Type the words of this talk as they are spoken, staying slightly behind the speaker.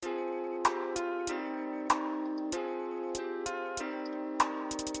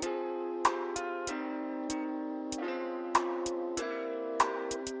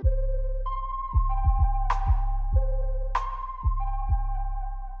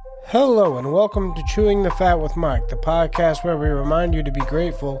Hello and welcome to Chewing the Fat with Mike, the podcast where we remind you to be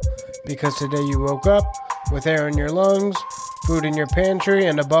grateful because today you woke up with air in your lungs, food in your pantry,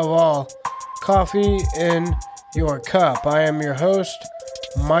 and above all, coffee in your cup. I am your host,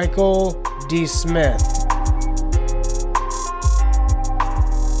 Michael D. Smith.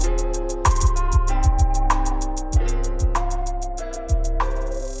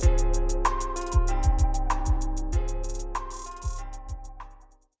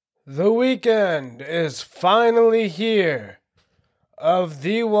 The weekend is finally here of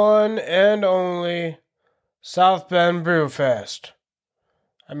the one and only South Bend Brewfest.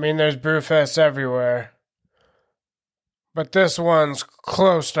 I mean, there's Brewfests everywhere, but this one's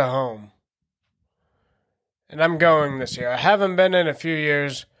close to home. And I'm going this year. I haven't been in a few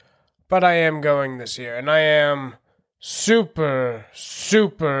years, but I am going this year, and I am super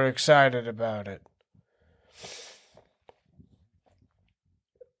excited about it.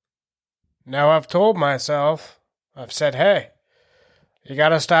 Now I've told myself, I've said, hey, you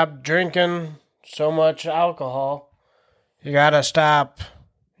gotta stop drinking so much alcohol. You gotta stop,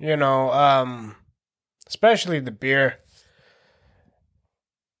 especially the beer.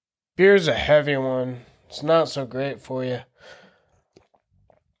 Beer's a heavy one. It's not so great for you.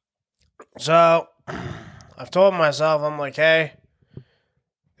 So, I've told myself, I'm like, hey,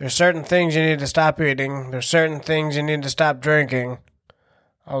 there's certain things you need to stop eating. There's certain things you need to stop drinking.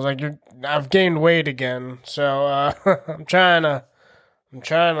 I was like, I've gained weight again, so I'm trying to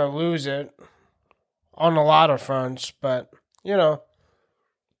lose it on a lot of fronts, but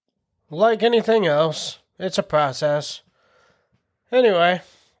like anything else, it's a process. Anyway,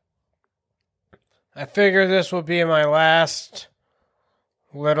 I figure this will be my last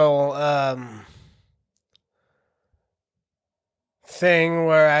little thing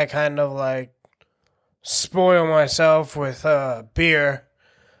where I kind of like spoil myself with beer.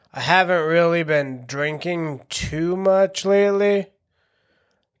 I haven't really been drinking too much lately,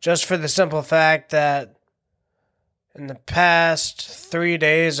 just for the simple fact that in the past 3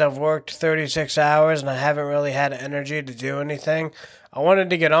 days I've worked 36 hours and I haven't really had energy to do anything. I wanted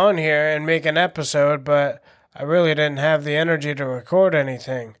to get on here and make an episode, but I really didn't have the energy to record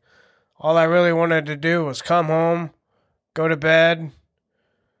anything. All I really wanted to do was come home, go to bed,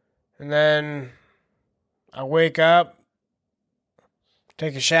 and then I wake up,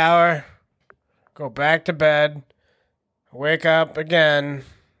 take a shower, go back to bed, wake up again,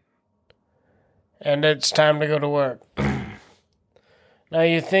 and it's time to go to work. Now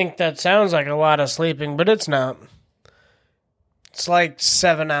you think that sounds like a lot of sleeping, but it's not. It's like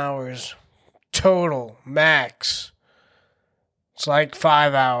 7 hours total, max. It's like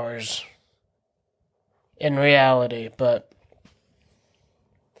 5 hours in reality, but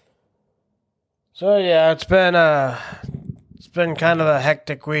so yeah, it's been kind of a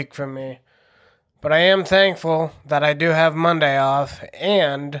hectic week for me, but I am thankful that I do have Monday off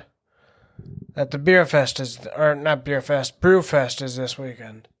and that the Brewfest is this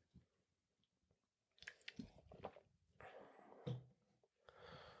weekend.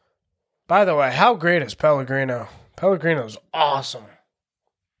 By the way, how great is Pellegrino? Pellegrino's awesome.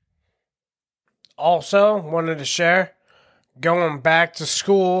 Also, wanted to share, going back to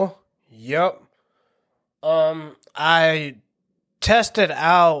school, I tested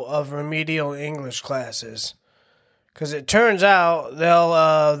out of remedial English classes, because it turns out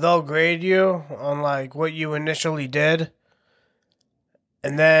they'll grade you on like what you initially did,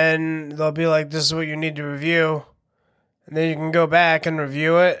 and then they'll be like, this is what you need to review, and then you can go back and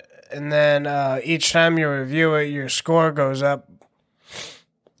review it, and then each time you review it, your score goes up.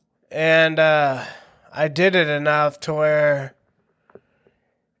 And I did it enough to where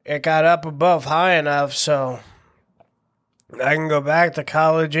it got up above high enough so I can go back to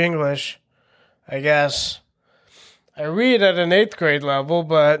college English, I guess. I read at an 8th grade level,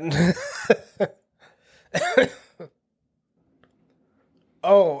 but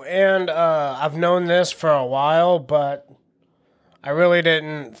oh, and I've known this for a while, but I really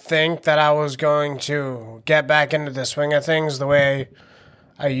didn't think that I was going to get back into the swing of things the way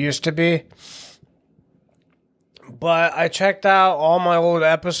I used to be. But I checked out all my old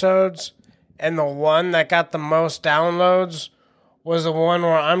episodes, and the one that got the most downloads was the one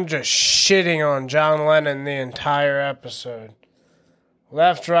where I'm just shitting on John Lennon the entire episode.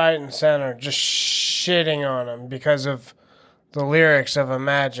 Left, right, and center, just shitting on him because of the lyrics of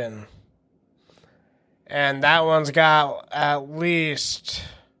Imagine. And that one's got at least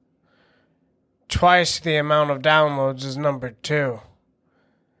twice the amount of downloads as number 2.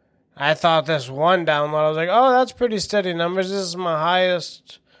 I thought this one download, I was like, oh, that's pretty steady numbers. This is my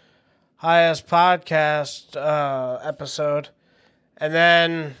highest podcast episode. And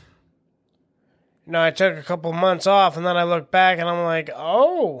then I took a couple months off, and then I look back and I'm like,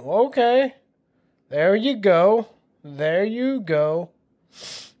 oh, okay. There you go. There you go.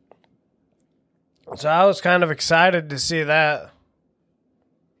 So I was kind of excited to see that.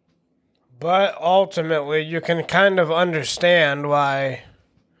 But ultimately, you can kind of understand why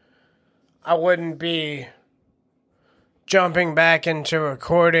I wouldn't be jumping back into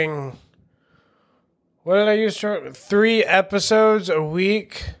recording. What did I use to? 3 episodes a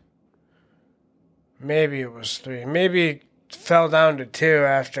week? Maybe it was 3. Maybe it fell down to 2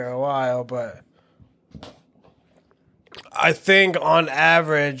 after a while, but I think on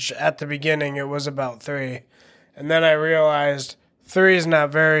average at the beginning it was about 3. And then I realized 3 is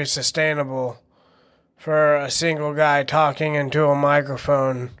not very sustainable for a single guy talking into a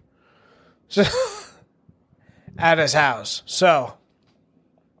microphone at his house. So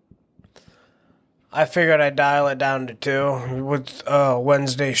I figured I'd dial it down to 2 with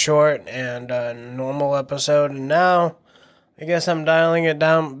Wednesday short and a normal episode. And now I guess I'm dialing it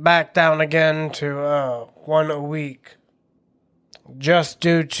back down again to 1 a week. Just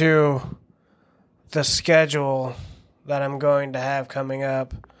due to the schedule that I'm going to have coming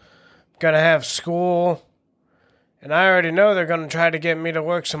up. I'm going to have school, and I already know they're going to try to get me to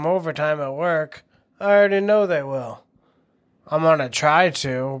work some overtime at work. I already know they will. I'm going to try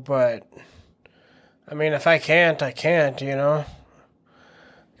to, but I mean, if I can't, I can't,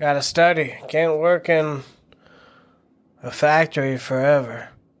 Gotta study. Can't work in a factory forever.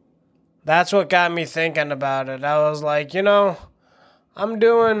 That's what got me thinking about it. I was like, I'm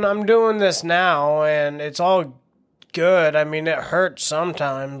doing this now, and it's all good. I mean, it hurts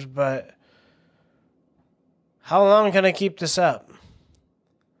sometimes, but how long can I keep this up?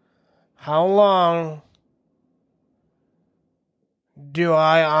 How long do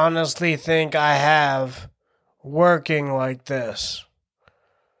I honestly think I have working like this?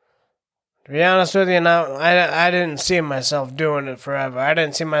 To be honest with you, now I didn't see myself doing it forever. I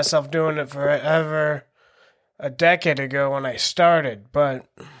didn't see myself doing it forever a decade ago when I started, but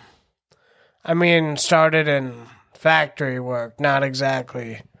I mean, started in factory work, not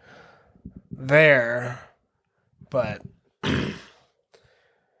exactly there, but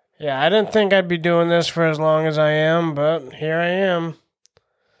yeah, I didn't think I'd be doing this for as long as I am, but here I am.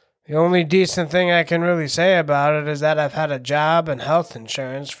 The only decent thing I can really say about it is that I've had a job and health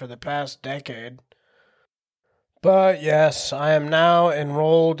insurance for the past decade. But yes, I am now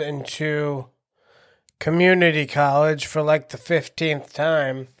enrolled into community college for like the 15th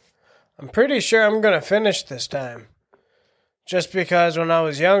time. I'm pretty sure I'm going to finish this time. Just because when I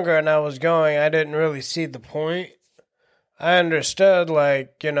was younger and I was going, I didn't really see the point. I understood,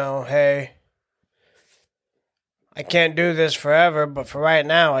 hey, I can't do this forever, but for right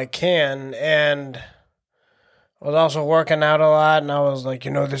now I can. And I was also working out a lot, and I was like,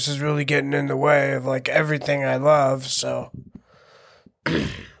 this is really getting in the way of everything I love, so.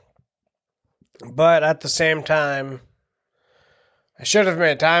 But at the same time, I should have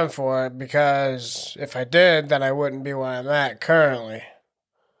made time for it, because if I did, then I wouldn't be where I'm at currently.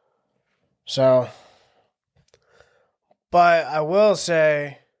 So, but I will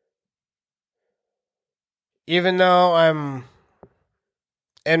say, even though I'm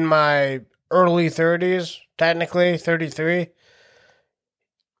in my early 30s, technically 33,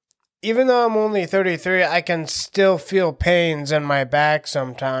 even though I'm only 33, I can still feel pains in my back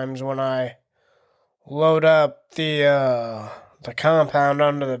sometimes when I load up the compound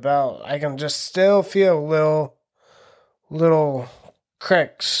under the belt. I can just still feel little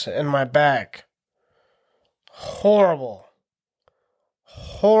cricks in my back. Horrible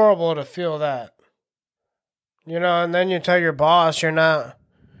to feel that. And then you tell your boss you're not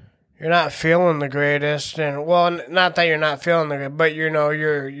feeling the greatest, and well, not that you're not feeling the good, but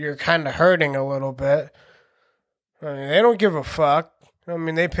you're kind of hurting a little bit. I mean, they don't give a fuck. I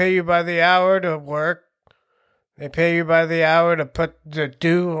mean, they pay you by the hour to work. They pay you by the hour to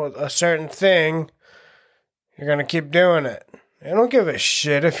do a certain thing. You're gonna keep doing it. They don't give a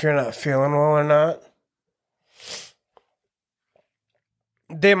shit if you're not feeling well or not.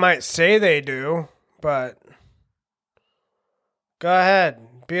 They might say they do, but go ahead.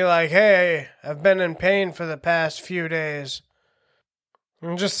 Be like, hey, I've been in pain for the past few days.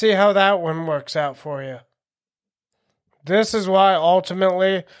 And just see how that one works out for you. This is why,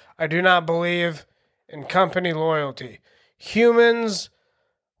 ultimately, I do not believe in company loyalty. Humans,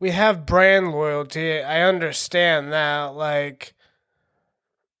 we have brand loyalty. I understand that.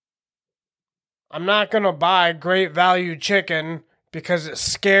 I'm not going to buy Great Value chicken because it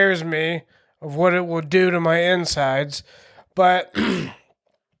scares me of what it will do to my insides. But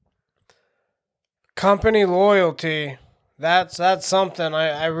company loyalty, That's something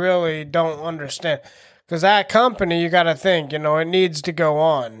I really don't understand. Because that company, you got to think, it needs to go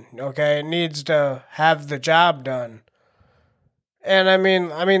on. Okay, it needs to have the job done. And I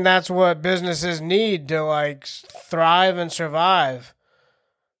mean that's what businesses need to like thrive and survive.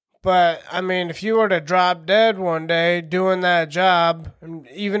 But I mean, if you were to drop dead one day doing that job, and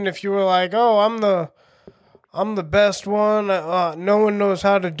even if you were like, "Oh, I'm the best one. No one knows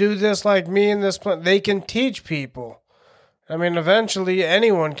how to do this like me in this plant," they can teach people. I mean, eventually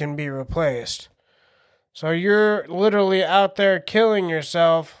anyone can be replaced. So you're literally out there killing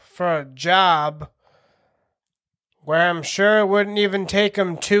yourself for a job where I'm sure it wouldn't even take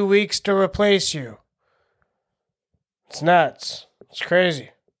them 2 weeks to replace you. It's nuts. It's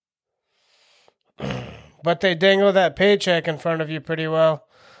crazy. But they dangle that paycheck in front of you pretty well.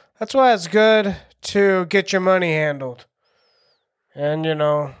 That's why it's good to get your money handled. And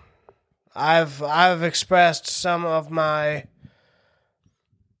I've expressed some of my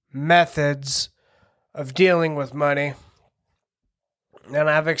methods of dealing with money. And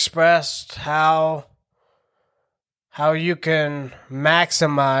I've expressed how you can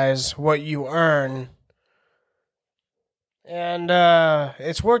maximize what you earn. And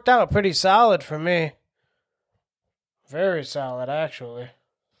it's worked out pretty solid for me. Very solid, actually.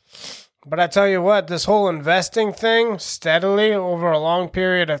 But I tell you what, this whole investing thing, steadily over a long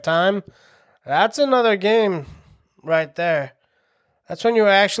period of time, that's another game right there. That's when you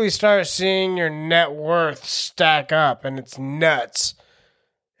actually start seeing your net worth stack up, and it's nuts.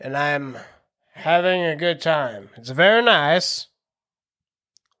 And I'm having a good time. It's very nice.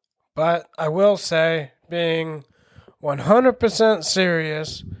 But I will say, being 100%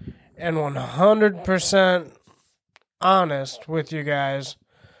 serious and 100% honest with you guys,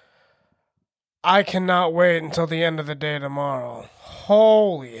 I cannot wait until the end of the day tomorrow.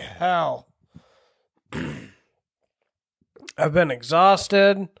 Holy hell. I've been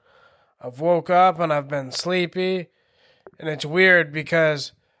exhausted. I've woke up and I've been sleepy. And it's weird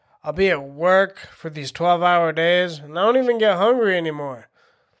because I'll be at work for these 12-hour days and I don't even get hungry anymore.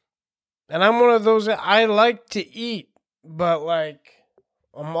 And I'm one of those that I like to eat, but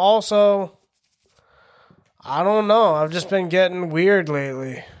I'm also, I don't know, I've just been getting weird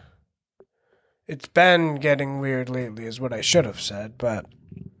lately. It's been getting weird lately is what I should have said, but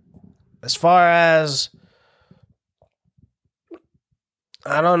as far as,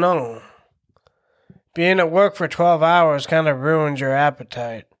 I don't know, being at work for 12 hours kind of ruins your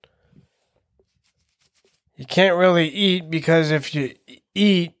appetite. You can't really eat because if you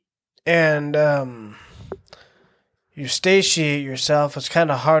eat and you satiate yourself, it's kind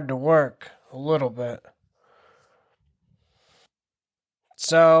of hard to work a little bit.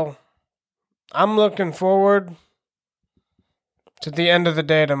 So I'm looking forward to the end of the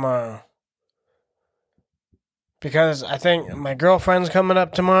day tomorrow. Because I think my girlfriend's coming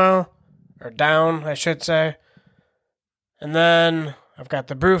up tomorrow. Or down, I should say. And then I've got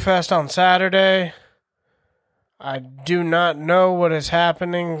the Brewfest on Saturday. I do not know what is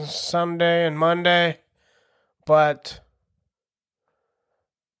happening Sunday and Monday. But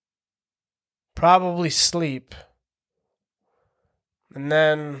probably sleep. And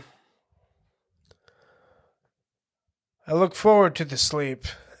then I look forward to the sleep.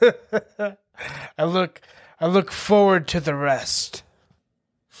 I look forward to the rest.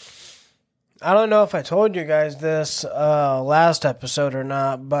 I don't know if I told you guys this last episode or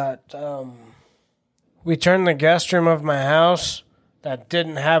not, but we turned the guest room of my house that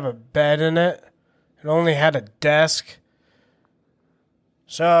didn't have a bed in it. It only had a desk.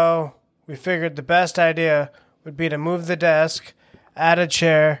 So we figured the best idea would be to move the desk, add a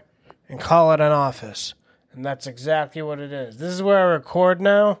chair, and call it an office. And that's exactly what it is. This is where I record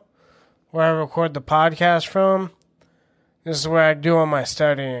now, where I record the podcast from. This is where I do all my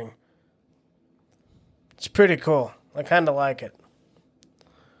studying. It's pretty cool. I kind of like it.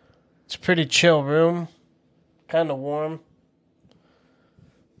 It's a pretty chill room. Kind of warm.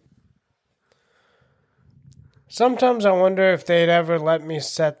 Sometimes I wonder if they'd ever let me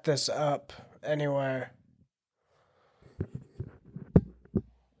set this up anywhere.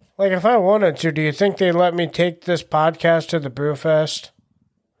 Like, if I wanted to, do you think they'd let me take this podcast to the Brewfest?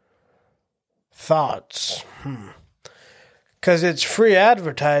 Thoughts? Because it's free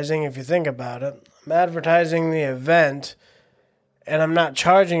advertising if you think about it. I'm advertising the event, and I'm not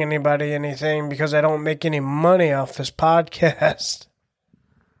charging anybody anything because I don't make any money off this podcast.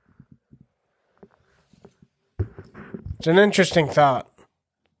 It's an interesting thought.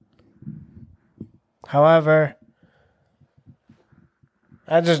 However,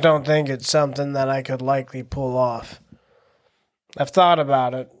 I just don't think it's something that I could likely pull off. I've thought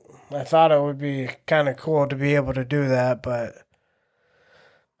about it. I thought it would be kind of cool to be able to do that, but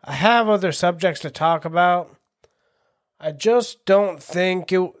I have other subjects to talk about. I just don't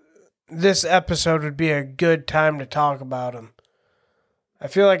think this episode would be a good time to talk about them. I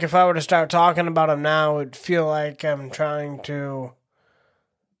feel like if I were to start talking about them now, it would feel like I'm trying to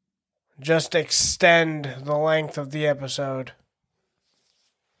just extend the length of the episode.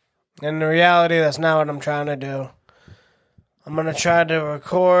 In reality, that's not what I'm trying to do. I'm going to try to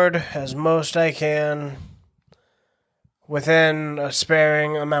record as most I can within a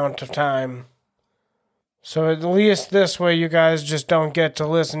sparing amount of time. So at least this way you guys just don't get to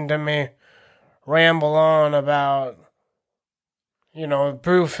listen to me ramble on about,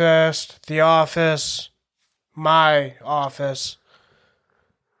 Brewfest, The Office, my office,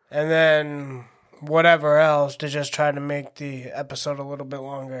 and then whatever else to just try to make the episode a little bit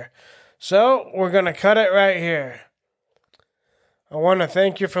longer. So we're going to cut it right here. I want to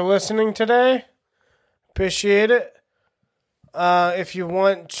thank you for listening today. Appreciate it. If you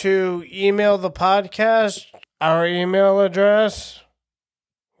want to email the podcast, our email address,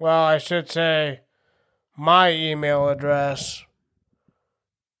 well, I should say my email address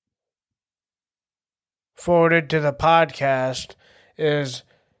forwarded to the podcast is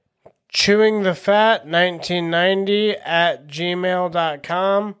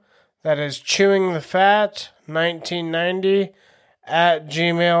chewingthefat1990@gmail.com. That is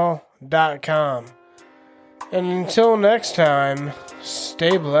chewingthefat1990@gmail.com. And until next time,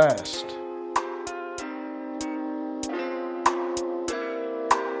 stay blessed.